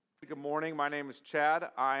Good morning. My name is Chad.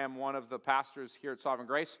 I am one of the pastors here at Sovereign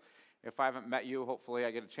Grace. If I haven't met you, hopefully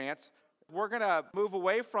I get a chance. We're going to move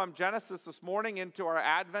away from Genesis this morning into our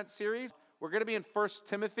Advent series. We're going to be in 1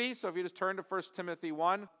 Timothy, so if you just turn to 1 Timothy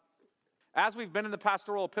 1. As we've been in the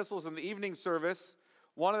pastoral epistles in the evening service,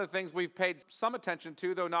 one of the things we've paid some attention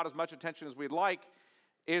to, though not as much attention as we'd like,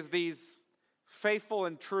 is these faithful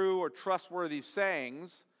and true or trustworthy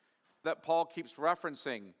sayings that Paul keeps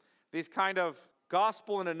referencing. These kind of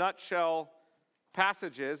gospel in a nutshell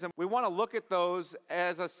passages, and we want to look at those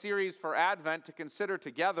as a series for Advent to consider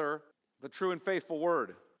together the true and faithful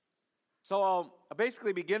word. So I'll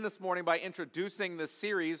basically begin this morning by introducing this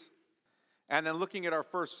series and then looking at our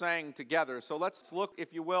first saying together. So let's look,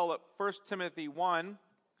 if you will, at 1 Timothy 1.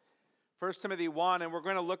 1 Timothy 1, and we're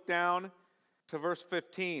going to look down to verse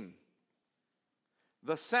 15.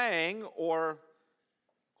 The saying, or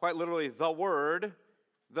quite literally the word,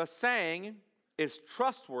 the saying is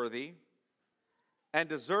trustworthy and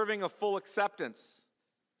deserving of full acceptance,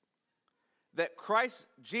 that Christ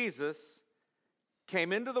Jesus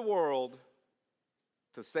came into the world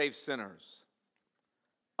to save sinners,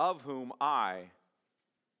 of whom I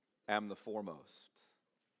am the foremost.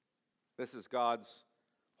 This is God's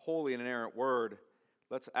holy and inerrant word.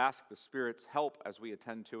 Let's ask the Spirit's help as we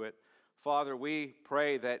attend to it. Father, we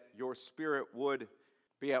pray that your Spirit would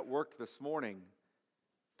be at work this morning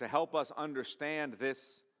to help us understand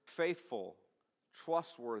this faithful,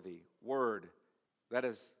 trustworthy word that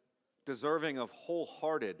is deserving of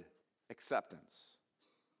wholehearted acceptance.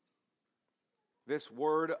 This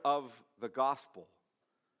word of the gospel,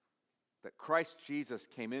 that Christ Jesus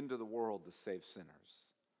came into the world to save sinners.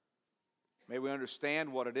 May we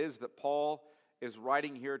understand what it is that Paul is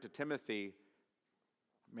writing here to Timothy.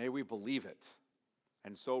 May we believe it,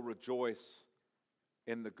 and so rejoice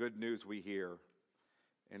in the good news we hear.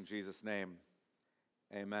 In Jesus' name,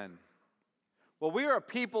 amen. Well, we are a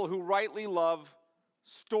people who rightly love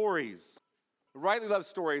stories. Rightly love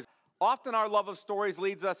stories. Often our love of stories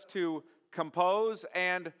leads us to compose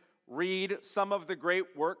and read some of the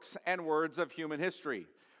great works and words of human history.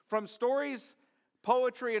 From stories,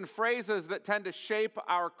 poetry, and phrases that tend to shape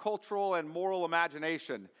our cultural and moral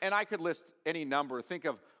imagination. And I could list any number. Think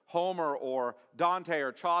of Homer or Dante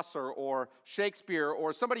or Chaucer or Shakespeare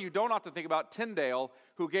or somebody you don't have to think about, Tyndale,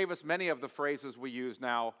 who gave us many of the phrases we use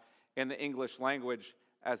now in the English language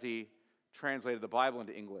as he translated the Bible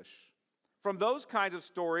into English. From those kinds of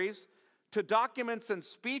stories to documents and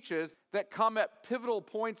speeches that come at pivotal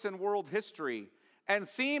points in world history and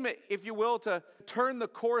seem, if you will, to turn the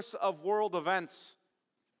course of world events.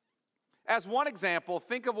 As one example,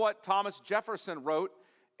 think of what Thomas Jefferson wrote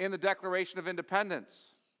in the Declaration of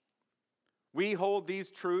Independence. We hold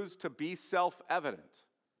these truths to be self-evident,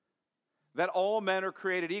 that all men are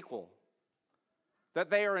created equal, that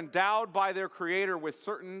they are endowed by their Creator with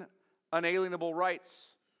certain unalienable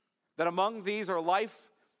rights, that among these are life,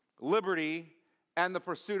 liberty, and the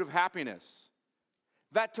pursuit of happiness,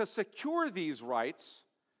 that to secure these rights,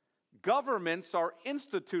 governments are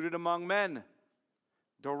instituted among men,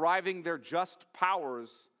 deriving their just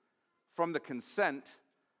powers from the consent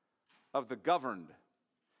of the governed.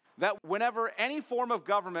 That whenever any form of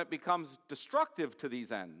government becomes destructive to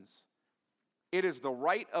these ends, it is the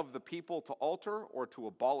right of the people to alter or to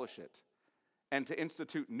abolish it, and to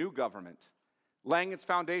institute new government, laying its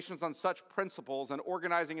foundations on such principles and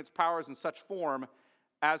organizing its powers in such form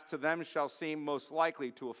as to them shall seem most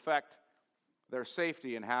likely to affect their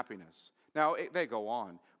safety and happiness. Now, they go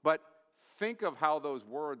on, but think of how those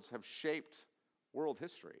words have shaped world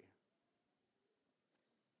history.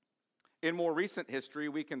 In more recent history,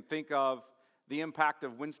 we can think of the impact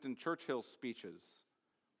of Winston Churchill's speeches,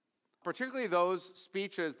 particularly those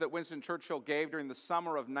speeches that Winston Churchill gave during the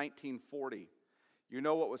summer of 1940. You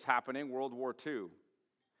know what was happening, World War II.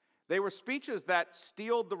 They were speeches that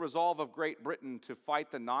steeled the resolve of Great Britain to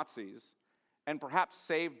fight the Nazis and perhaps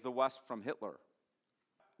saved the West from Hitler.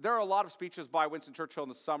 There are a lot of speeches by Winston Churchill in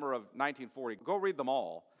the summer of 1940. Go read them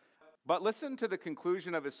all. But listen to the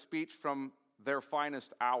conclusion of his speech from their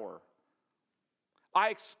finest hour. I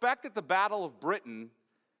expect that the Battle of Britain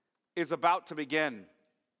is about to begin.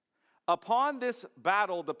 Upon this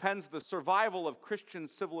battle depends the survival of Christian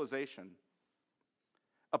civilization.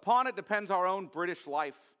 Upon it depends our own British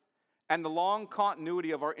life and the long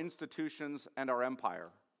continuity of our institutions and our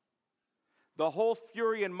empire. The whole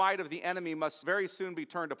fury and might of the enemy must very soon be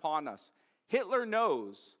turned upon us. Hitler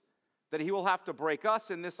knows that he will have to break us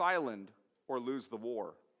in this island or lose the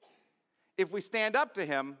war. If we stand up to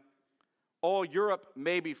him, all Europe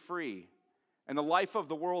may be free, and the life of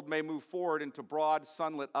the world may move forward into broad,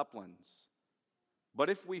 sunlit uplands. But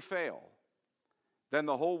if we fail, then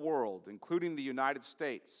the whole world, including the United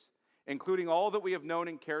States, including all that we have known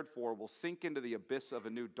and cared for, will sink into the abyss of a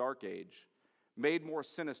new dark age, made more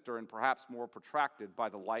sinister and perhaps more protracted by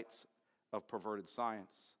the lights of perverted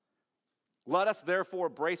science. Let us therefore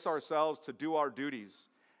brace ourselves to do our duties,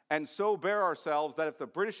 and so bear ourselves that if the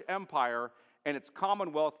British Empire and its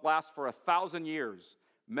Commonwealth last for 1,000 years,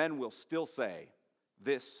 men will still say,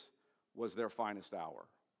 this was their finest hour.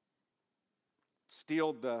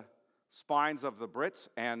 Steeled the spines of the Brits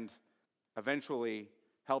and eventually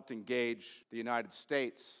helped engage the United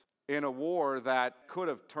States in a war that could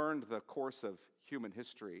have turned the course of human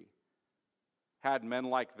history had men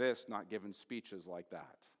like this not given speeches like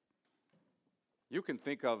that. You can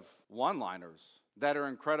think of one-liners that are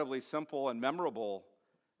incredibly simple and memorable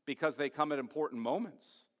because they come at important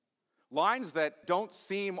moments. Lines that don't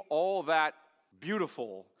seem all that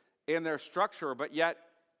beautiful in their structure, but yet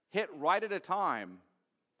hit right at a time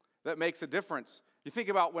that makes a difference. You think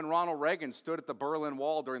about when Ronald Reagan stood at the Berlin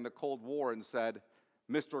Wall during the Cold War and said,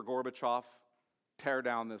 Mr. Gorbachev, tear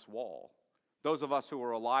down this wall. Those of us who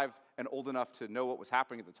were alive and old enough to know what was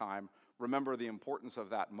happening at the time remember the importance of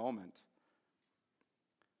that moment.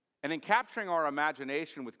 And in capturing our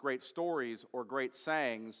imagination with great stories or great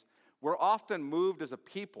sayings, we're often moved as a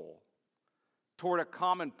people toward a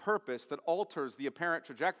common purpose that alters the apparent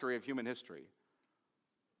trajectory of human history.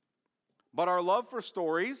 But our love for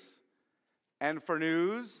stories and for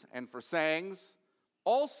news and for sayings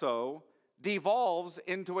also devolves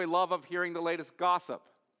into a love of hearing the latest gossip,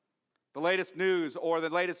 the latest news, or the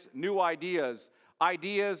latest new ideas,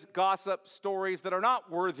 gossip, stories that are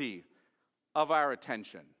not worthy of our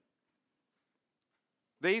attention.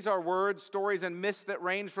 These are words, stories, and myths that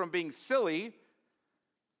range from being silly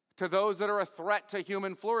to those that are a threat to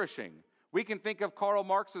human flourishing. We can think of Karl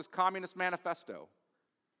Marx's Communist Manifesto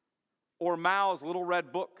or Mao's Little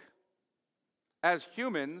Red Book. As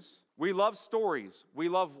humans, we love stories, we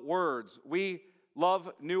love words, we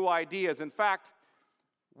love new ideas. In fact,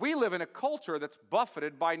 we live in a culture that's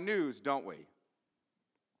buffeted by news, don't we?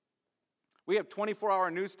 We have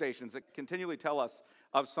 24-hour news stations that continually tell us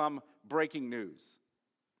of some breaking news.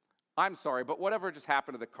 I'm sorry, but whatever just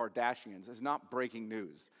happened to the Kardashians is not breaking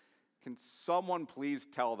news. Can someone please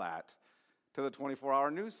tell that to the 24-hour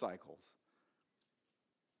news cycles?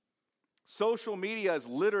 Social media is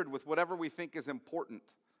littered with whatever we think is important.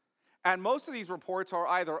 And most of these reports are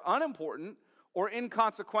either unimportant or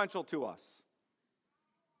inconsequential to us.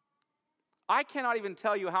 I cannot even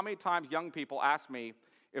tell you how many times young people ask me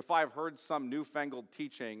if I've heard some newfangled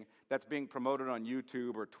teaching that's being promoted on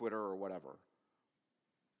YouTube or Twitter or whatever.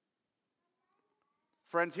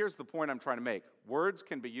 Friends, here's the point I'm trying to make. Words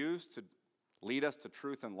can be used to lead us to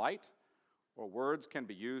truth and light, or words can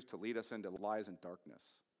be used to lead us into lies and darkness.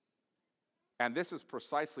 And this is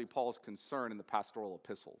precisely Paul's concern in the pastoral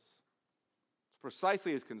epistles. It's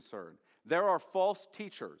precisely his concern. There are false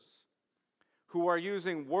teachers who are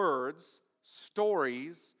using words,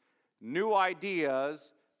 stories, new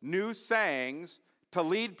ideas, new sayings to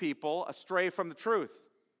lead people astray from the truth.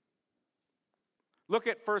 Look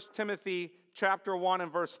at 1 Timothy chapter 1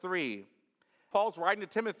 and verse 3. Paul's writing to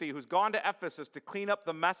Timothy, who's gone to Ephesus to clean up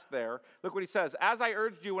the mess there. Look what he says. As I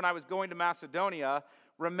urged you when I was going to Macedonia,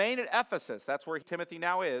 remain at Ephesus, that's where Timothy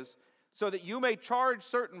now is, so that you may charge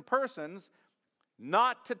certain persons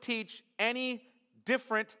not to teach any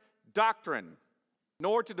different doctrine,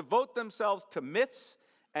 nor to devote themselves to myths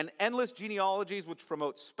and endless genealogies which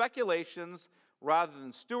promote speculations rather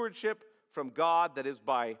than stewardship from God that is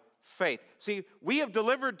by faith. See, we have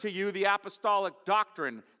delivered to you the apostolic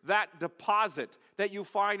doctrine, that deposit that you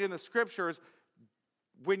find in the scriptures.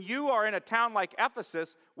 When you are in a town like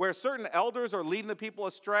Ephesus, where certain elders are leading the people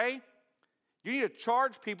astray, you need to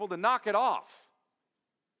charge people to knock it off.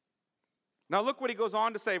 Now look what he goes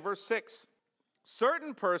on to say, verse 6.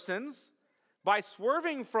 Certain persons, by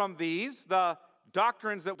swerving from these, the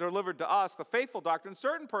doctrines that were delivered to us, the faithful doctrines,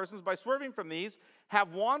 certain persons, by swerving from these,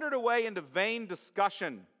 have wandered away into vain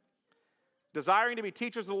discussion, desiring to be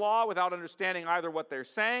teachers of the law without understanding either what they're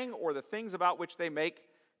saying or the things about which they make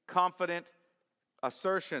confident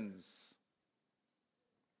assertions.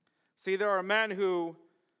 See, there are men who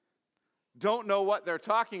don't know what they're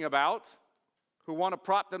talking about, who want to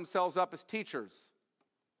prop themselves up as teachers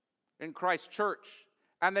in Christ's church,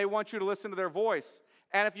 and they want you to listen to their voice.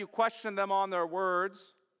 And if you question them on their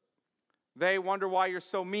words, they wonder why you're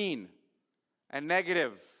so mean and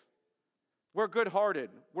negative. We're good-hearted.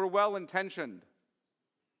 We're well-intentioned.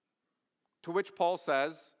 To which Paul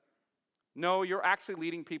says, no, you're actually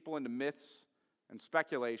leading people into myths and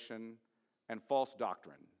speculation and false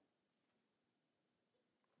doctrine.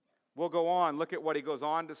 We'll go on. Look at what he goes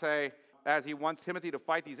on to say. as he wants Timothy to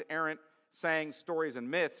fight these errant sayings, stories, and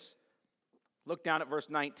myths. Look down at verse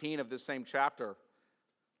 19 of this same chapter.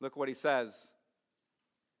 Look what he says.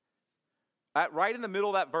 Right in the middle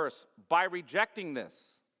of that verse, by rejecting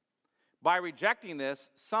this,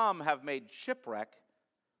 some have made shipwreck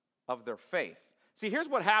of their faith. See, here's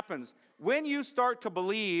what happens. When you start to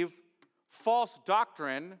believe false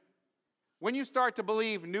doctrine, when you start to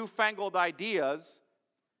believe newfangled ideas,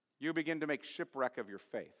 you begin to make shipwreck of your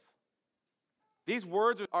faith. These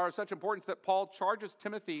words are of such importance that Paul charges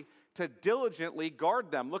Timothy to diligently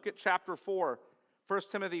guard them. Look at chapter 4, 1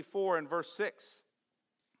 Timothy 4 and verse 6.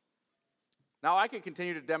 Now, I could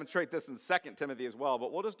continue to demonstrate this in 2 Timothy as well,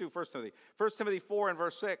 but we'll just do 1 Timothy. 1 Timothy 4 and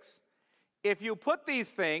verse 6. If you put these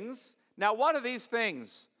things, now what are these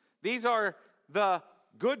things? These are the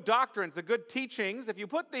good doctrines, the good teachings. If you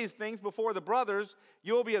put these things before the brothers,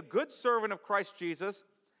 you will be a good servant of Christ Jesus,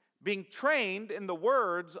 being trained in the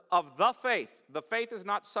words of the faith. The faith is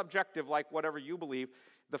not subjective like whatever you believe.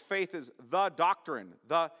 The faith is the doctrine,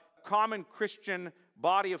 the common Christian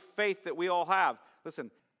body of faith that we all have.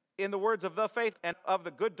 Listen, in the words of the faith and of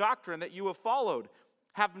the good doctrine that you have followed,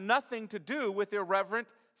 have nothing to do with irreverent,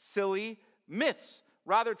 silly myths.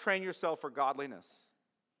 Rather, train yourself for godliness.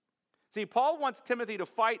 See, Paul wants Timothy to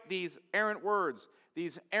fight these errant words,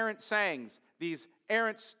 these errant sayings, these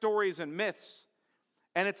errant stories and myths.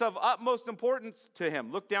 And it's of utmost importance to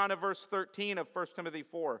him. Look down at verse 13 of 1 Timothy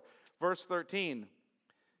 4. Verse 13.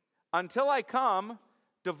 Until I come,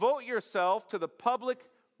 devote yourself to the public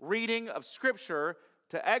reading of Scripture,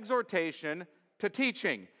 to exhortation, to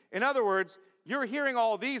teaching. In other words, you're hearing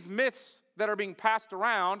all these myths that are being passed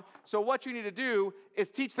around, so what you need to do is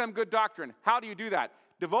teach them good doctrine. How do you do that?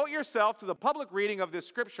 Devote yourself to the public reading of this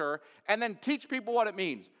Scripture, and then teach people what it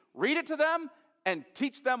means. Read it to them, and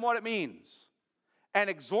teach them what it means. And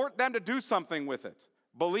exhort them to do something with it.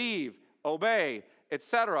 Believe, obey,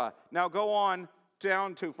 etc. Now go on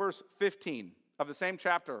down to verse 15 of the same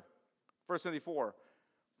chapter, 1 Timothy 4.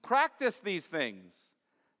 Practice these things.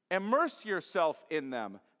 Immerse yourself in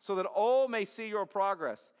them, so that all may see your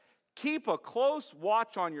progress. Keep a close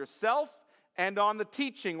watch on yourself and on the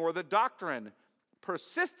teaching or the doctrine.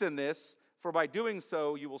 Persist in this, for by doing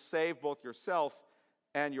so you will save both yourself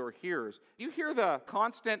and your hearers. You hear the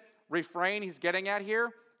constant refrain he's getting at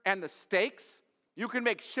here, and the stakes. You can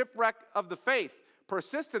make shipwreck of the faith.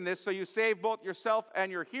 Persist in this so you save both yourself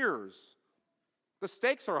and your hearers. The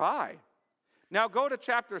stakes are high. Now go to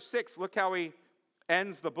chapter 6. Look how he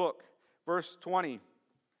ends the book. Verse 20.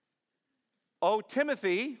 O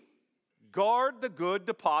Timothy, guard the good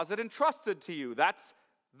deposit entrusted to you. That's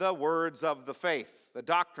the words of the faith, the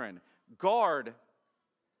doctrine. Guard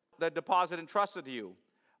the deposit entrusted to you.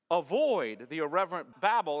 Avoid the irreverent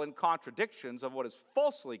babble and contradictions of what is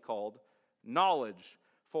falsely called knowledge,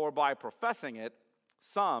 for by professing it,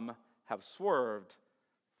 some have swerved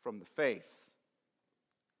from the faith.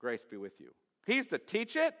 Grace be with you. He's to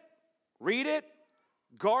teach it, read it,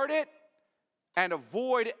 guard it, and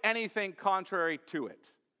avoid anything contrary to it.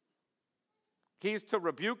 He's to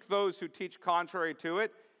rebuke those who teach contrary to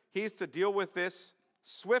it. He's to deal with this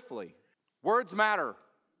swiftly. Words matter.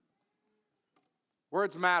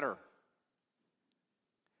 Words matter.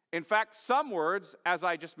 In fact, some words, as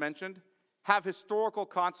I just mentioned, have historical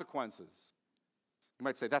consequences. You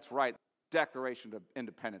might say, that's right. Declaration of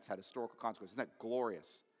Independence had historical consequences. Isn't that glorious?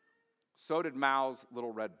 So did Mao's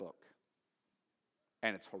Little Red Book.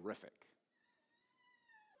 And it's horrific.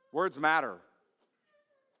 Words matter.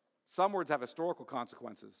 Some words have historical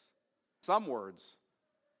consequences. Some words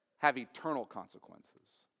have eternal consequences.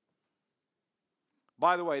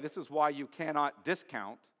 By the way, this is why you cannot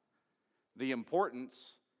discount the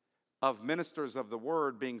importance of ministers of the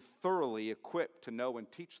Word being thoroughly equipped to know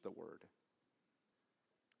and teach the Word.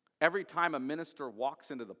 Every time a minister walks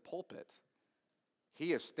into the pulpit,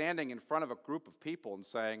 he is standing in front of a group of people and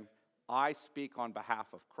saying, I speak on behalf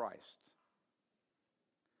of Christ.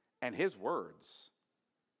 And his words,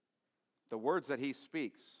 the words that he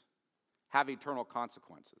speaks, have eternal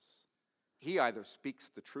consequences. He either speaks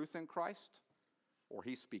the truth in Christ or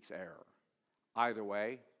he speaks error. Either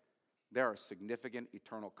way, there are significant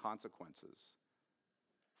eternal consequences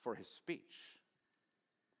for his speech.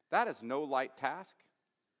 That is no light task.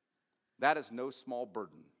 That is no small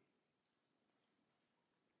burden.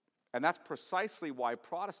 And that's precisely why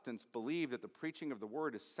Protestants believe that the preaching of the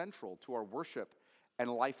word is central to our worship and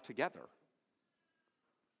life together.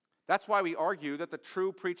 That's why we argue that the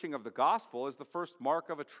true preaching of the gospel is the first mark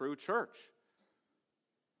of a true church.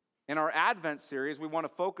 In our Advent series, we want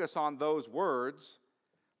to focus on those words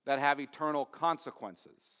that have eternal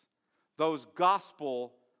consequences, those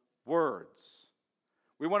gospel words.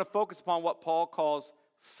 We want to focus upon what Paul calls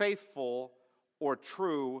faithful or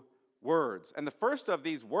true words. And the first of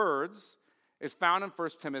these words is found in 1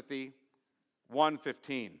 Timothy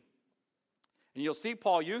 1:15. And you'll see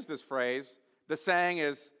Paul use this phrase. The saying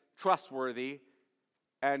is trustworthy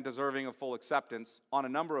and deserving of full acceptance on a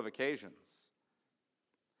number of occasions.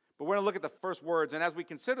 But we're going to look at the first words, and as we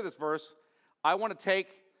consider this verse, I want to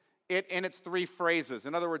take it in its three phrases.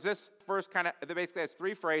 In other words, this verse basically has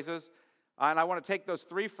three phrases, and I want to take those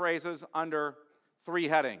three phrases under three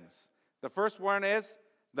headings. The first one is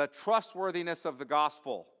the trustworthiness of the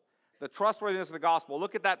gospel. The trustworthiness of the gospel.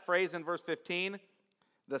 Look at that phrase in verse 15.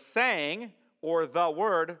 The saying, or the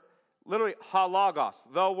word, literally halagos,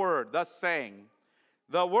 the word, the saying.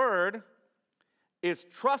 The word is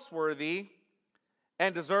trustworthy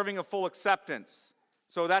and deserving of full acceptance.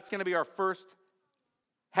 So that's going to be our first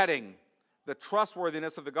heading, the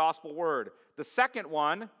trustworthiness of the gospel word. The second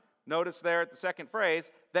one, notice there at the second phrase,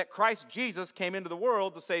 that Christ Jesus came into the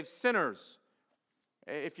world to save sinners.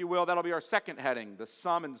 If you will, that'll be our second heading, the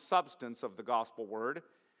sum and substance of the gospel word.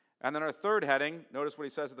 And then our third heading, notice what he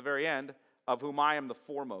says at the very end, of whom I am the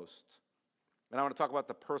foremost. And I want to talk about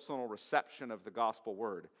the personal reception of the gospel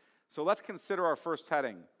word. So let's consider our first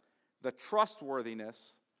heading, the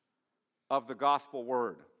trustworthiness of the gospel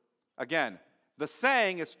word. Again, the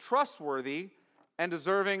saying is trustworthy and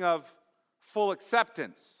deserving of full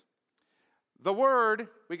acceptance. The word,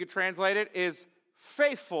 we could translate it, is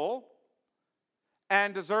faithful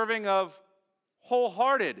and deserving of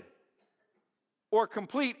wholehearted or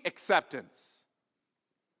complete acceptance.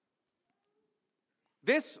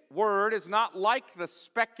 This word is not like the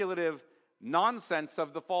speculative nonsense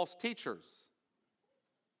of the false teachers.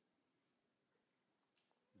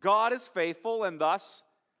 God is faithful, and thus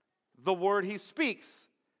the word he speaks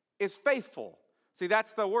is faithful. See,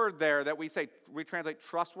 that's the word there that we translate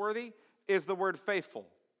trustworthy, is the word faithful.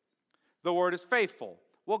 The word is faithful.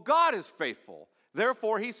 Well, God is faithful.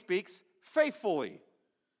 Therefore, he speaks faithfully.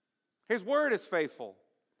 His word is faithful.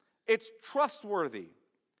 It's trustworthy.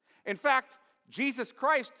 In fact, Jesus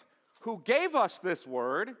Christ, who gave us this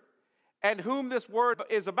word and whom this word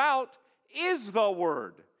is about, is the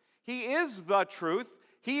word. He is the truth.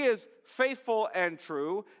 He is faithful and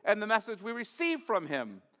true, and the message we receive from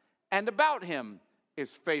him and about him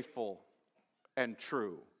is faithful and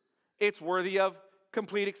true. It's worthy of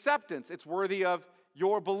complete acceptance. It's worthy of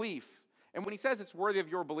your belief. And when he says it's worthy of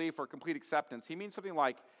your belief or complete acceptance, he means something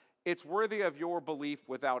like it's worthy of your belief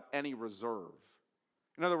without any reserve.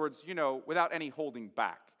 In other words, without any holding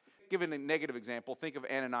back. Given a negative example, think of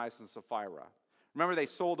Ananias and Sapphira. Remember, they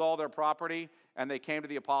sold all their property, and they came to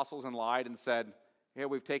the apostles and lied and said, "Hey,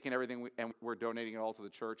 we've taken everything and we're donating it all to the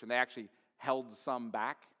church." And they actually held some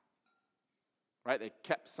back, right? They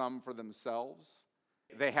kept some for themselves.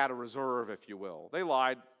 They had a reserve, if you will. They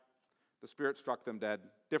lied. The Spirit struck them dead.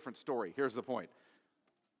 Different story. Here's the point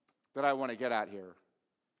that I want to get at here.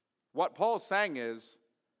 What Paul's saying is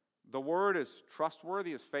the word is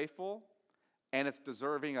trustworthy, is faithful, and it's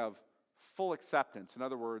deserving of full acceptance. In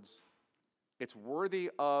other words, it's worthy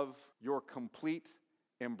of your complete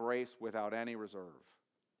embrace without any reserve,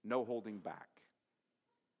 no holding back.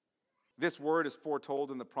 This word is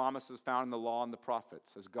foretold in the promises found in the law and the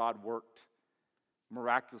prophets as God worked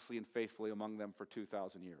miraculously and faithfully among them for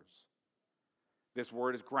 2,000 years. This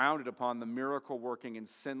word is grounded upon the miracle-working and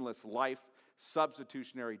sinless life,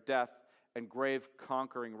 substitutionary death, and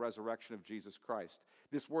grave-conquering resurrection of Jesus Christ.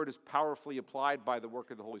 This word is powerfully applied by the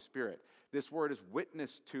work of the Holy Spirit. This word is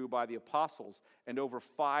witnessed to by the apostles and over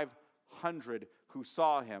 500 who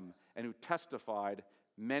saw him and who testified,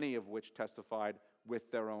 many of which testified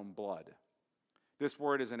with their own blood. This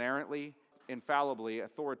word is inerrantly, infallibly,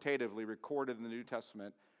 authoritatively recorded in the New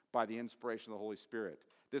Testament by the inspiration of the Holy Spirit.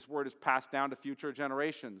 This word is passed down to future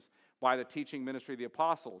generations by the teaching ministry of the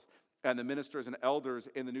apostles and the ministers and elders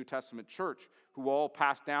in the New Testament church, who all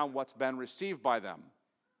pass down what's been received by them.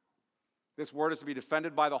 This word is to be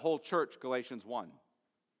defended by the whole church, Galatians 1,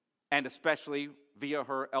 and especially via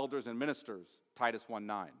her elders and ministers, Titus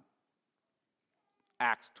 1:9,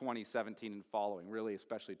 Acts 20:17 and following, really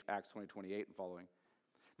especially Acts 20:28 and following.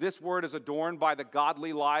 This word is adorned by the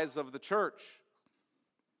godly lies of the church.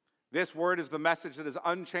 This word is the message that is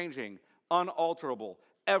unchanging, unalterable,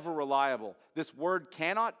 ever reliable. This word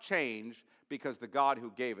cannot change because the God who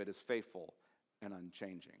gave it is faithful and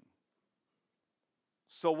unchanging.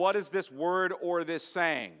 So what is this word or this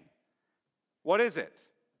saying? What is it?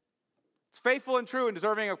 It's faithful and true and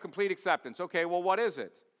deserving of complete acceptance. Okay, well, what is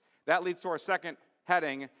it? That leads to our second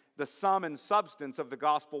heading, the sum and substance of the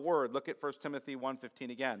gospel word. Look at 1 Timothy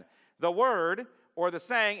 1:15 again. The word or the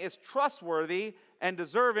saying is trustworthy and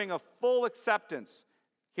deserving of full acceptance.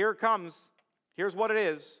 Here it comes. Here's what it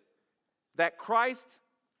is. That Christ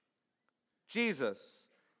Jesus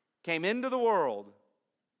came into the world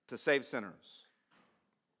to save sinners.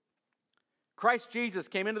 Christ Jesus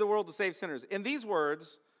came into the world to save sinners. In these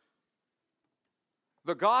words,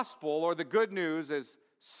 the gospel or the good news is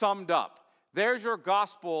summed up. There's your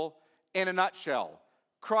gospel in a nutshell.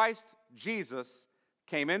 Christ Jesus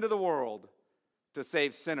came into the world to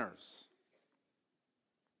save sinners.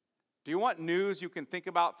 Do you want news you can think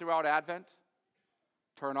about throughout Advent?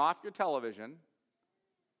 Turn off your television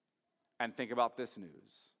and think about this news.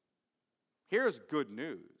 Here's good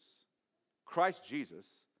news. Christ Jesus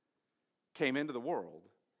came into the world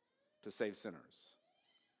to save sinners.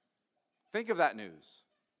 Think of that news.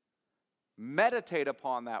 Meditate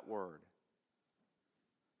upon that word.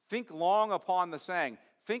 Think long upon the saying.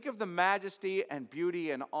 Think of the majesty and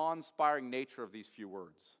beauty and awe-inspiring nature of these few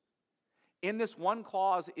words. In this one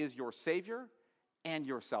clause is your Savior and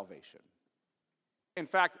your salvation. In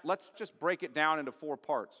fact, let's just break it down into 4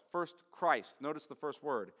 parts. First, Christ. Notice the first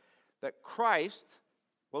word. That Christ,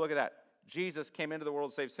 well, look at that. Jesus came into the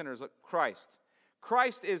world to save sinners. Look, Christ.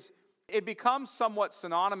 Christ it becomes somewhat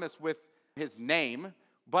synonymous with his name,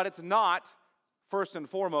 but it's not first and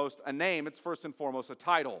foremost a name. It's first and foremost a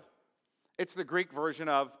title. It's the Greek version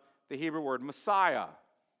of the Hebrew word Messiah.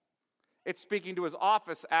 It's speaking to his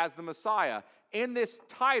office as the Messiah. In this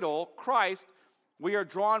title, Christ, we are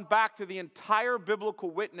drawn back to the entire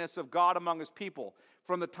biblical witness of God among his people.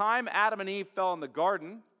 From the time Adam and Eve fell in the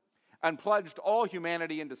garden and plunged all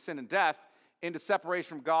humanity into sin and death, into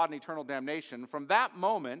separation from God and eternal damnation, from that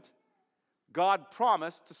moment, God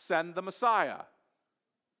promised to send the Messiah.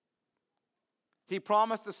 He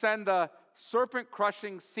promised to send the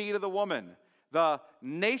serpent-crushing seed of the woman, the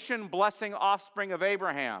nation-blessing offspring of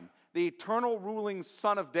Abraham, the eternal ruling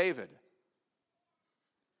son of David.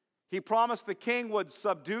 He promised the king would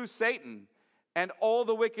subdue Satan and all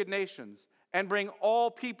the wicked nations and bring all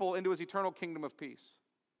people into his eternal kingdom of peace.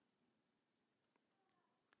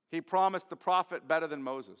 He promised the prophet better than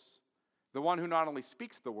Moses, the one who not only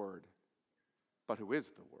speaks the word, but who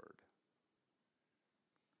is the word.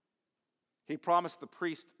 He promised the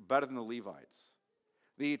priest better than the Levites,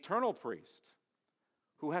 the eternal priest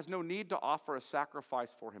who has no need to offer a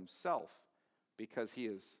sacrifice for himself because he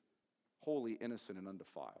is holy, innocent, and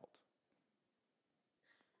undefiled.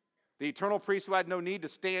 The eternal priest who had no need to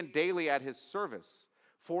stand daily at his service,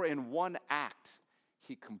 for in one act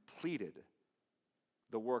he completed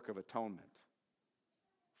the work of atonement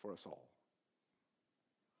for us all.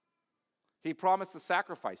 He promised the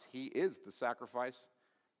sacrifice. He is the sacrifice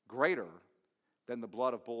greater than the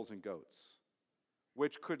blood of bulls and goats,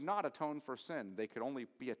 which could not atone for sin. They could only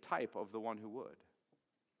be a type of the one who would.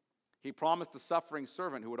 He promised the suffering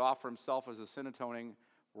servant who would offer himself as a sin-atoning,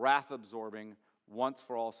 wrath-absorbing,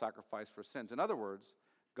 once-for-all sacrifice for sins. In other words,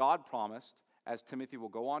 God promised, as Timothy will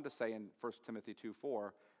go on to say in 1 Timothy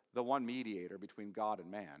 2:4, the one mediator between God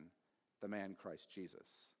and man, the man Christ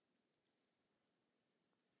Jesus.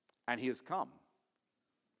 And he has come.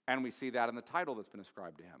 And we see that in the title that's been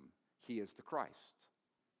ascribed to him. He is the Christ.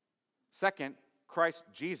 Second, Christ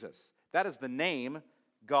Jesus. That is the name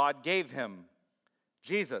God gave him.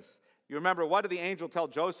 Jesus. You remember, what did the angel tell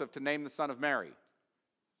Joseph to name the son of Mary?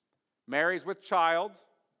 Mary's with child.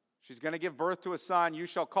 She's going to give birth to a son. You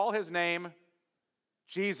shall call his name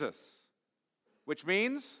Jesus, which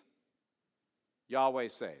means Yahweh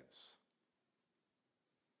saves.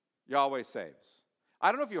 Yahweh saves.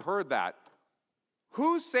 I don't know if you heard that.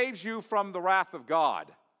 Who saves you from the wrath of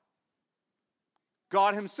God?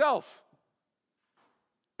 God himself,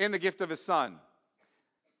 in the gift of his Son.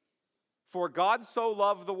 For God so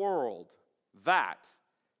loved the world that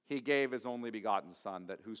he gave his only begotten Son,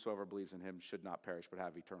 that whosoever believes in him should not perish but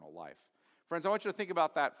have eternal life. Friends, I want you to think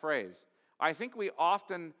about that phrase. I think we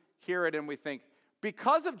often hear it and we think,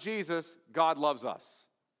 because of Jesus, God loves us.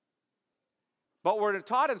 But we're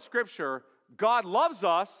taught in Scripture, God loves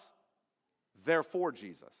us, therefore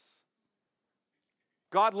Jesus.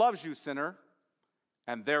 God loves you, sinner,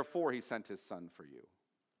 and therefore he sent his Son for you.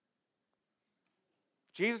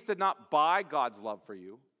 Jesus did not buy God's love for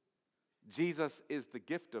you. Jesus is the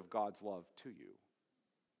gift of God's love to you.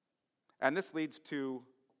 And this leads to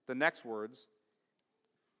the next words.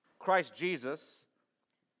 Christ Jesus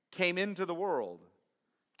came into the world.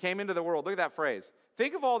 Came into the world. Look at that phrase.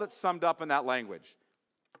 Think of all that's summed up in that language.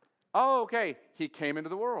 Oh, okay. He came into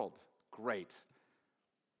the world. Great.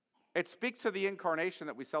 It speaks to the incarnation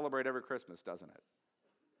that we celebrate every Christmas, doesn't it?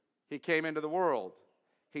 He came into the world.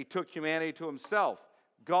 He took humanity to himself.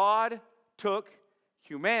 God took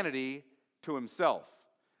humanity to himself.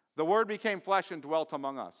 The Word became flesh and dwelt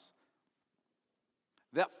among us.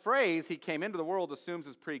 That phrase, he came into the world, assumes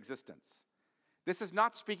his preexistence. This is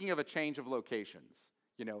not speaking of a change of locations.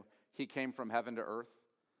 He came from heaven to earth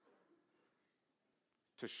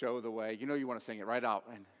to show the way. You want to sing it right out.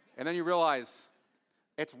 And then you realize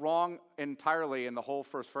it's wrong entirely in the whole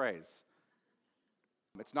first phrase.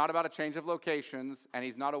 It's not about a change of locations, and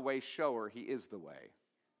he's not a way shower. He is the way.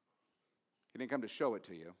 He didn't come to show it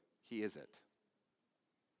to you. He is it.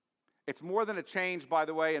 It's more than a change, by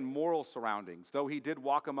the way, in moral surroundings. Though he did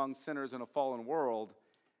walk among sinners in a fallen world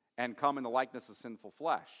and come in the likeness of sinful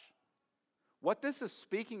flesh. What this is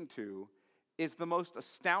speaking to is the most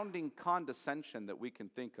astounding condescension that we can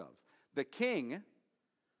think of. The king,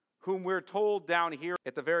 whom we're told down here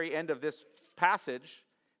at the very end of this passage,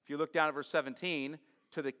 if you look down at verse 17,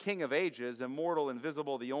 to the King of ages, immortal,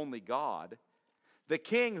 invisible, the only God. The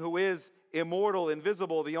king who is immortal,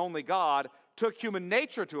 invisible, the only God, took human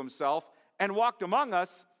nature to himself and walked among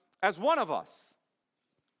us as one of us.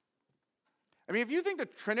 I mean, if you think the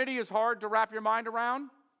Trinity is hard to wrap your mind around,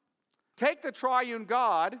 take the triune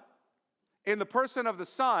God in the person of the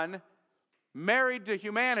Son, married to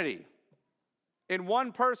humanity, in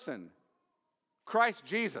one person, Christ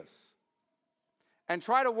Jesus, and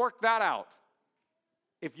try to work that out.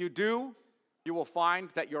 If you do, you will find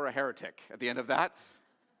that you're a heretic at the end of that.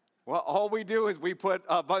 Well, all we do is we put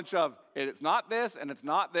a bunch of, it's not this, and it's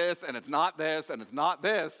not this, and it's not this, and it's not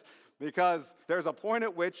this, because there's a point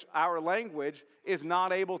at which our language is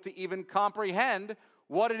not able to even comprehend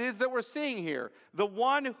what it is that we're seeing here. The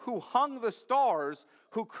one who hung the stars,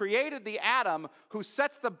 who created the atom, who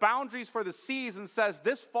sets the boundaries for the seas and says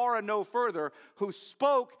this far and no further, who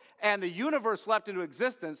spoke and the universe leapt into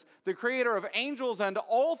existence, the creator of angels and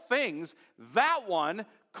all things, that one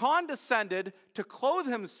condescended to clothe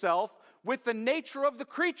himself with the nature of the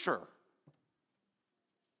creature.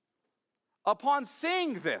 Upon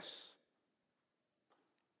seeing this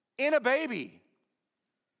in a baby,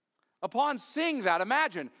 upon seeing that,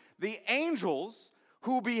 imagine the angels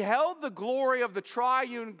who beheld the glory of the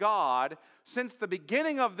triune God since the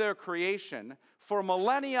beginning of their creation for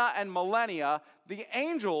millennia and millennia, the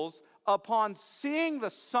angels, upon seeing the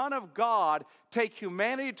Son of God take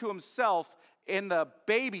humanity to himself in the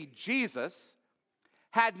baby Jesus,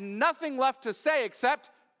 had nothing left to say except,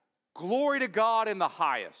 glory to God in the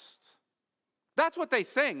highest. That's what they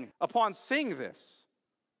sing upon seeing this.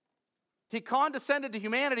 He condescended to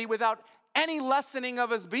humanity without any lessening of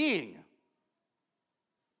his being.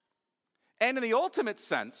 And in the ultimate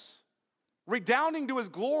sense, redounding to his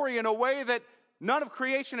glory in a way that none of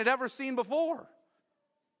creation had ever seen before.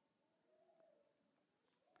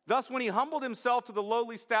 Thus, when he humbled himself to the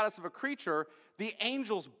lowly status of a creature, the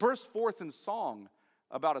angels burst forth in song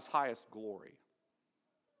about his highest glory.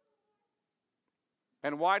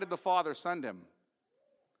 And why did the Father send him?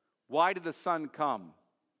 Why did the Son come?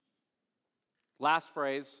 Last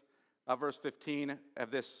phrase of verse 15 of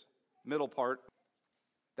this middle part,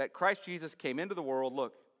 that Christ Jesus came into the world,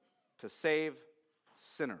 look, to save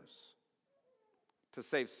sinners. To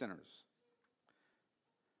save sinners.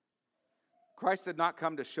 Christ did not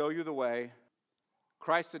come to show you the way.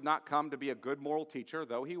 Christ did not come to be a good moral teacher,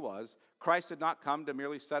 though he was. Christ did not come to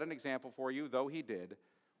merely set an example for you, though he did.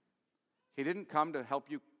 He didn't come to help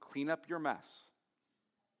you clean up your mess.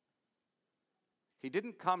 He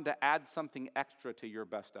didn't come to add something extra to your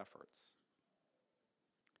best efforts.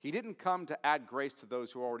 He didn't come to add grace to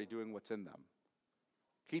those who are already doing what's in them.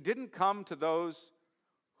 He didn't come to those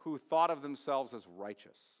who thought of themselves as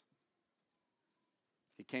righteous.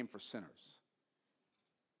 He came for sinners.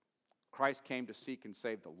 Christ came to seek and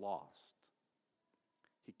save the lost.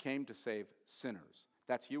 He came to save sinners.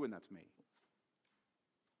 That's you and that's me.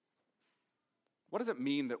 What does it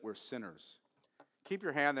mean that we're sinners? Keep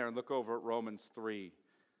your hand there and look over at Romans 3.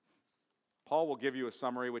 Paul will give you a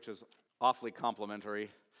summary which is awfully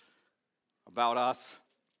complimentary about us.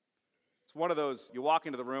 It's one of those, you walk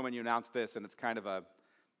into the room and you announce this and it's kind of a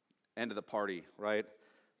end of the party, right?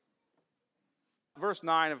 Verse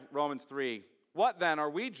 9 of Romans 3, what then, are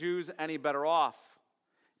we Jews any better off?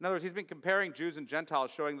 In other words, he's been comparing Jews and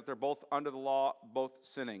Gentiles, showing that they're both under the law, both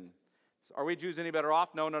sinning. So are we Jews any better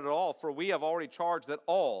off? No, not at all. For we have already charged that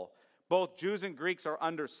all, both Jews and Greeks, are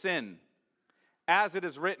under sin. As it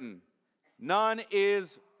is written, none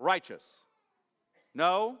is righteous.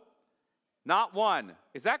 No, not one.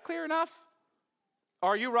 Is that clear enough?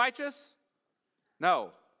 Are you righteous?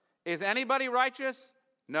 No. Is anybody righteous?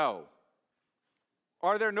 No.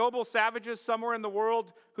 Are there noble savages somewhere in the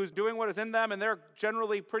world who's doing what is in them and they're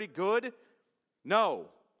generally pretty good? No.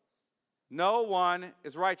 No one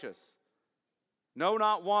is righteous. No,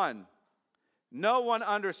 not one. No one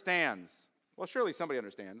understands. Well, surely somebody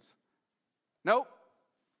understands. Nope.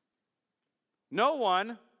 No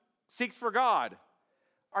one seeks for God.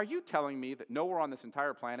 Are you telling me that nowhere on this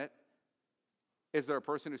entire planet is there a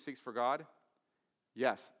person who seeks for God?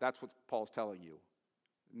 Yes, that's what Paul's telling you.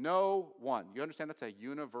 No one. You understand that's a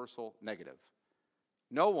universal negative.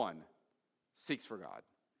 No one seeks for God.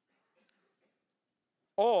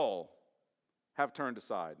 All have turned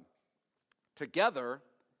aside. Together,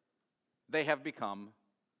 they have become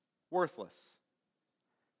worthless.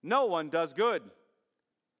 No one does good.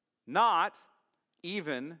 Not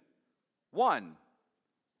even one.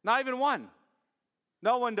 Not even one.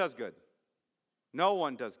 No one does good. No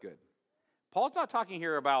one does good. Paul's not talking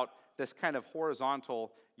here about this kind of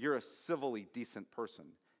horizontal, you're a civilly decent person.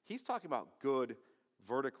 He's talking about good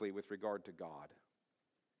vertically with regard to God.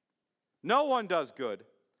 No one does good.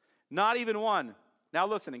 Not even one. Now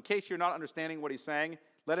listen, in case you're not understanding what he's saying,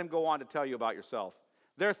 let him go on to tell you about yourself.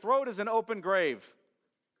 Their throat is an open grave.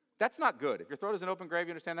 That's not good. If your throat is an open grave,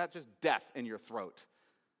 you understand that? Just death in your throat.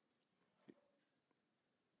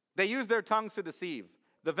 They use their tongues to deceive.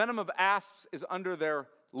 The venom of asps is under their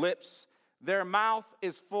lips. Their mouth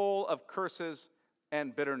is full of curses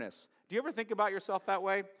and bitterness. Do you ever think about yourself that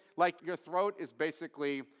way? Like your throat is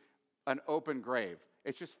basically an open grave.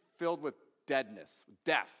 It's just filled with deadness,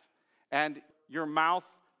 death. And your mouth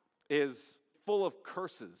is full of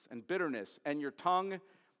curses and bitterness, and your tongue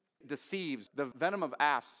deceives. The venom of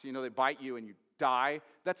asps, they bite you and you die.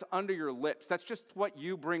 That's under your lips. That's just what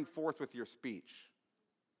you bring forth with your speech.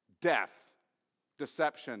 Death,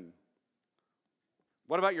 deception.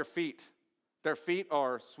 What about your feet? Their feet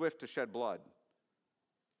are swift to shed blood.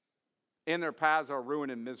 In their paths are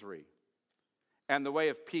ruin and misery, and the way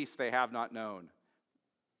of peace they have not known.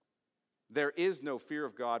 There is no fear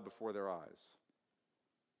of God before their eyes.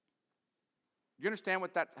 You understand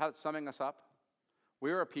how it's summing us up?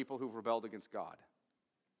 We are a people who've rebelled against God.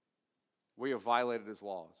 We have violated his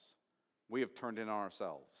laws. We have turned in on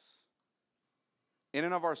ourselves. In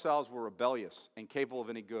and of ourselves, we're rebellious, incapable of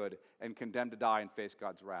any good, and condemned to die and face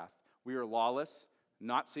God's wrath. We are lawless,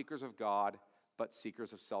 not seekers of God, but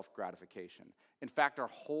seekers of self-gratification. In fact, our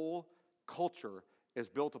whole culture is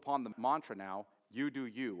built upon the mantra now, you do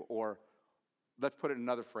you, or let's put it in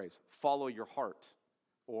another phrase, follow your heart,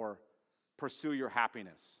 or pursue your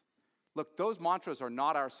happiness. Look, those mantras are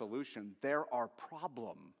not our solution, they're our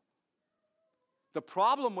problem. The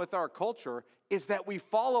problem with our culture is that we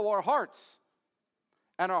follow our hearts.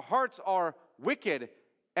 And our hearts are wicked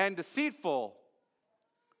and deceitful.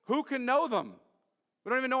 Who can know them? We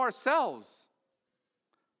don't even know ourselves.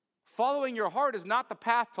 Following your heart is not the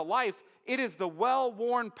path to life. It is the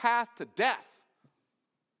well-worn path to death.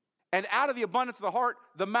 And out of the abundance of the heart,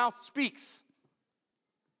 the mouth speaks.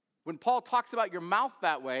 When Paul talks about your mouth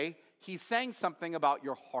that way, he's saying something about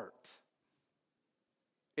your heart.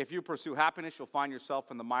 If you pursue happiness, you'll find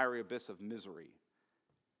yourself in the miry abyss of misery.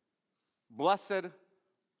 Blessed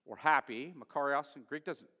or happy, makarios in Greek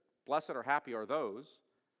doesn't, blessed or happy are those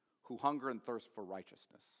who hunger and thirst for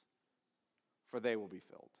righteousness, for they will be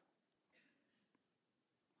filled.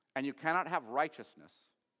 And you cannot have righteousness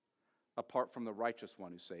apart from the righteous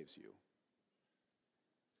one who saves you.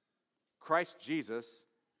 Christ Jesus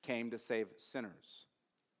came to save sinners.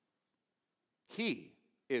 He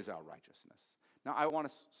is our righteousness. Now, I want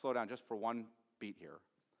to slow down just for one beat here.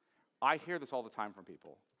 I hear this all the time from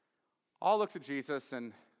people. I'll look to Jesus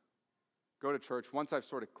and go to church once I've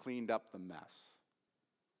sort of cleaned up the mess.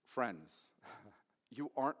 Friends,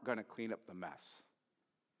 you aren't going to clean up the mess.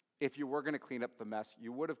 If you were going to clean up the mess,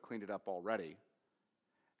 you would have cleaned it up already.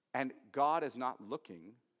 And God is not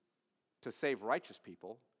looking to save righteous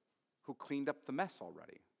people who cleaned up the mess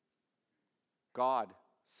already. God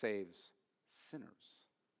saves sinners.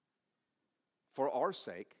 For our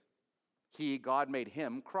sake, God made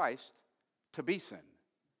him, Christ, to be sin,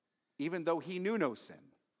 even though he knew no sin.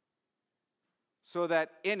 So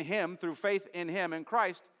that in him, through faith in him, in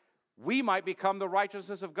Christ, we might become the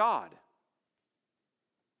righteousness of God.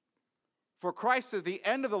 For Christ is the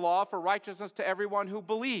end of the law for righteousness to everyone who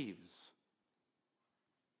believes.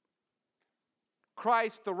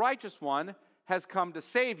 Christ, the righteous one, has come to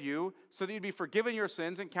save you so that you'd be forgiven your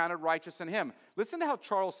sins and counted righteous in him. Listen to how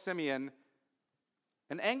Charles Simeon,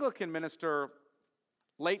 an Anglican minister,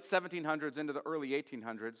 late 1700s into the early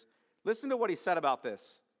 1800s, listen to what he said about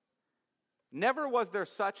this. Never was there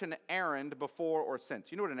such an errand before or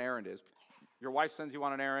since. You know what an errand is. Your wife sends you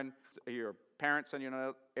on an errand. Your parents send you on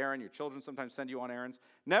an errand. Your children sometimes send you on errands.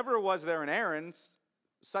 Never was there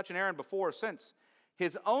such an errand before or since.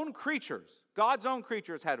 His own creatures, God's own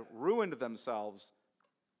creatures, had ruined themselves,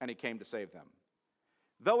 and he came to save them.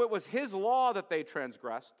 Though it was his law that they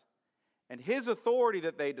transgressed, and his authority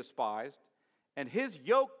that they despised, And his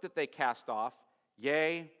yoke that they cast off,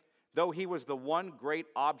 yea, though he was the one great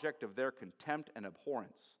object of their contempt and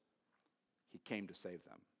abhorrence, he came to save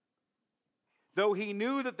them. Though he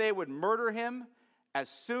knew that they would murder him as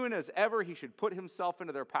soon as ever he should put himself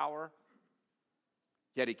into their power,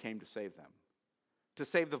 yet he came to save them, to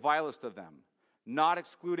save the vilest of them, not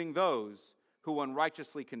excluding those who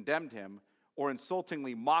unrighteously condemned him, or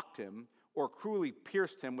insultingly mocked him, or cruelly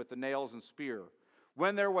pierced him with the nails and spear,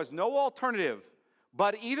 when there was no alternative,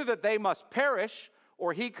 but either that they must perish,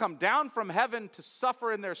 or he come down from heaven to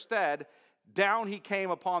suffer in their stead. Down he came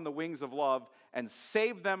upon the wings of love, and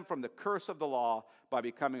saved them from the curse of the law by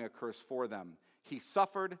becoming a curse for them. He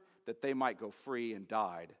suffered that they might go free, and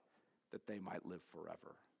died that they might live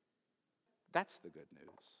forever. That's the good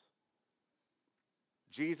news.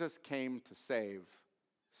 Jesus came to save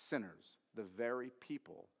sinners, the very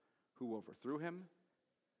people who overthrew him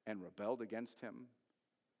and rebelled against him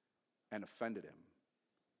and offended him.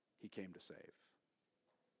 He came to save.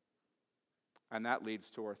 And that leads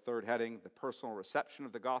to our third heading, the personal reception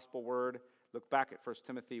of the gospel word. Look back at 1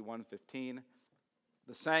 Timothy 1:15.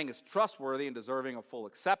 The saying is trustworthy and deserving of full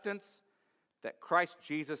acceptance, that Christ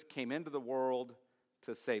Jesus came into the world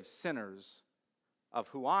to save sinners, of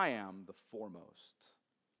who I am the foremost.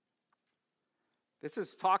 This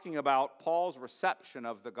is talking about Paul's reception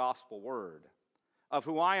of the gospel word, of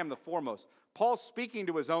who I am the foremost. Paul's speaking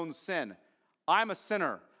to his own sin. I'm a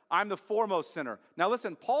sinner. I'm the foremost sinner. Now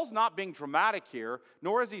listen, Paul's not being dramatic here,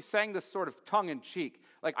 nor is he saying this sort of tongue-in-cheek.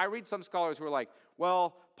 Like, I read some scholars who are like,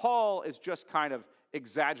 well, Paul is just kind of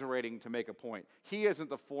exaggerating to make a point. He isn't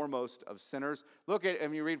the foremost of sinners. Look at,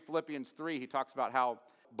 and you read Philippians 3, he talks about how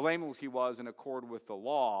blameless he was in accord with the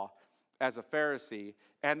law as a Pharisee,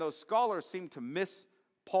 and those scholars seem to miss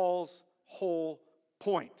Paul's whole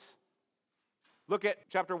point. Look at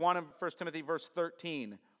chapter 1 of 1 Timothy, verse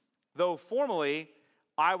 13. Though formerly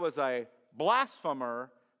I was a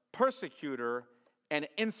blasphemer, persecutor, and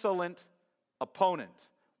insolent opponent.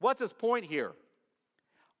 What's his point here?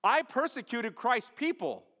 I persecuted Christ's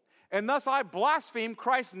people, and thus I blasphemed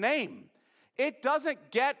Christ's name. It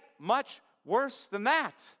doesn't get much worse than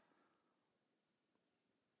that.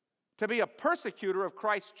 To be a persecutor of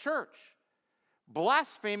Christ's church,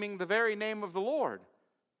 blaspheming the very name of the Lord.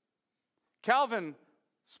 Calvin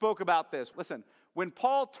spoke about this. Listen, when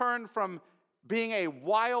Paul turned from being a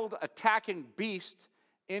wild, attacking beast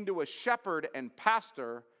into a shepherd and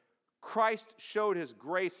pastor, Christ showed his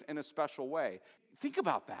grace in a special way. Think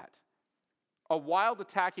about that. A wild,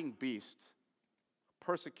 attacking beast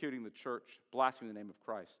persecuting the church, blaspheming the name of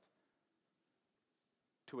Christ,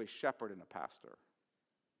 to a shepherd and a pastor.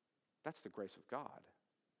 That's the grace of God.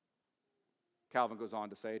 Calvin goes on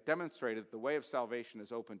to say, it demonstrated that the way of salvation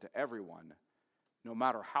is open to everyone, no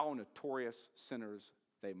matter how notorious sinners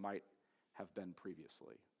they might have been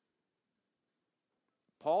previously.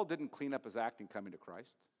 Paul didn't clean up his act in coming to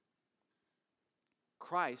Christ.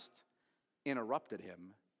 Christ interrupted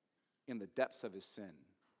him in the depths of his sin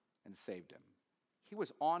and saved him. He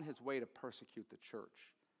was on his way to persecute the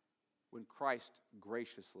church when Christ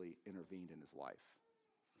graciously intervened in his life.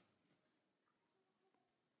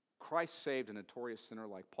 Christ saved a notorious sinner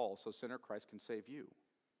like Paul, so sinner, Christ can save you.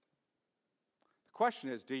 The question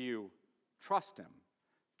is, do you trust him?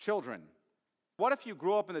 Children, what if you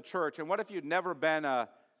grew up in the church, and what if you'd never been a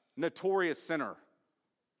notorious sinner?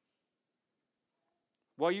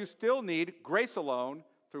 Well, you still need grace alone,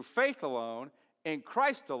 through faith alone, in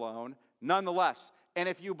Christ alone, nonetheless. And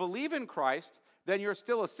if you believe in Christ, then you're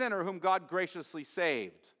still a sinner whom God graciously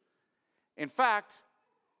saved. In fact,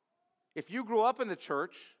 if you grew up in the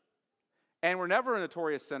church and were never a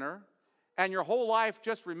notorious sinner, and your whole life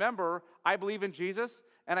just remember, I believe in Jesus,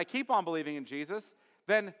 and I keep on believing in Jesus,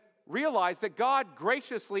 then realize that God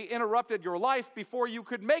graciously interrupted your life before you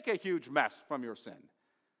could make a huge mess from your sin.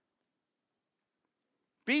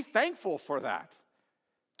 Be thankful for that.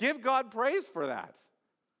 Give God praise for that.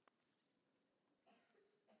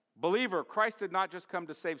 Believer, Christ did not just come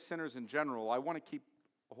to save sinners in general. I want to keep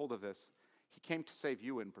a hold of this. He came to save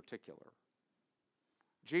you in particular.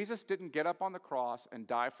 Jesus didn't get up on the cross and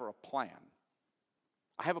die for a plan.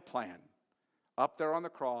 I have a plan. Up there on the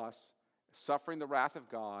cross, suffering the wrath of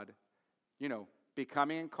God,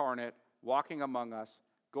 becoming incarnate, walking among us,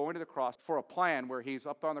 going to the cross for a plan where he's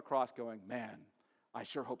up on the cross going, man, I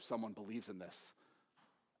sure hope someone believes in this.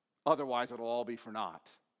 Otherwise, it'll all be for naught.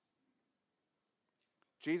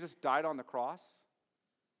 Jesus died on the cross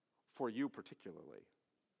for you particularly.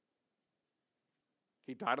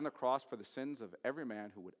 He died on the cross for the sins of every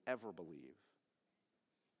man who would ever believe.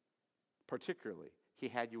 Particularly, he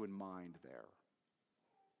had you in mind there.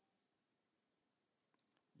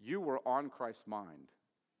 you were on Christ's mind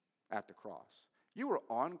at the cross. You were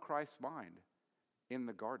on Christ's mind in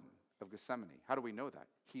the Garden of Gethsemane. How do we know that?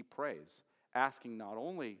 He prays, asking not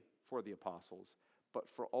only for the apostles, but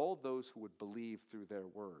for all those who would believe through their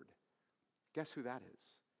word. Guess who that is?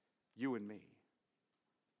 You and me.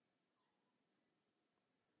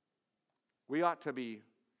 We ought to be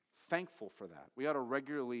thankful for that. We ought to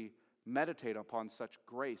regularly meditate upon such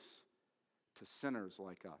grace to sinners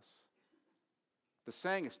like us. The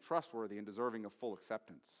saying is trustworthy and deserving of full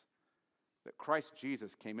acceptance, that Christ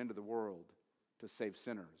Jesus came into the world to save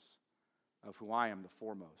sinners, of whom I am the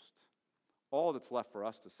foremost. All that's left for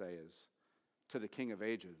us to say is, to the King of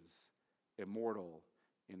ages, immortal,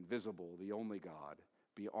 invisible, the only God,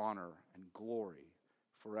 be honor and glory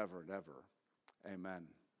forever and ever. Amen.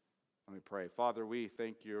 Let me pray. Father, we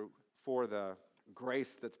thank you for the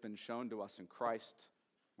grace that's been shown to us in Christ.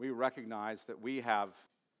 We recognize that we have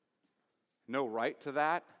no right to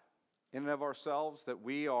that in and of ourselves, that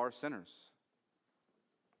we are sinners.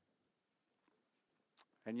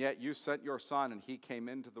 And yet you sent your Son, and he came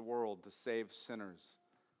into the world to save sinners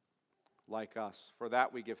like us. For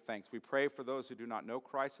that we give thanks. We pray for those who do not know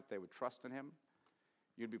Christ, that they would trust in him.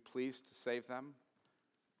 You'd be pleased to save them.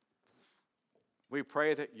 We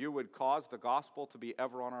pray that you would cause the gospel to be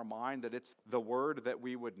ever on our mind, that it's the word that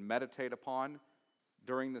we would meditate upon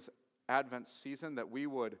during this Advent season, that we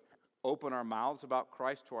would open our mouths about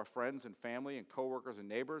Christ to our friends and family and coworkers and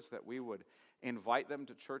neighbors, that we would invite them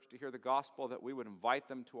to church to hear the gospel, that we would invite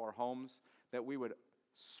them to our homes, that we would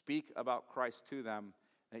speak about Christ to them,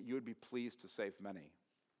 that you would be pleased to save many.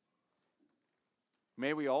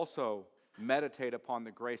 May we also meditate upon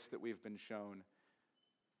the grace that we've been shown,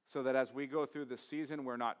 so that as we go through this season,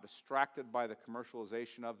 we're not distracted by the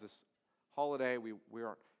commercialization of this holiday. We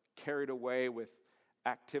aren't carried away with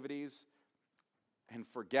activities and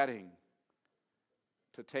forgetting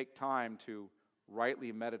to take time to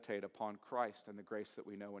rightly meditate upon Christ and the grace that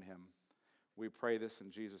we know in him. We pray this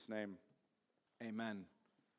in Jesus' name. Amen.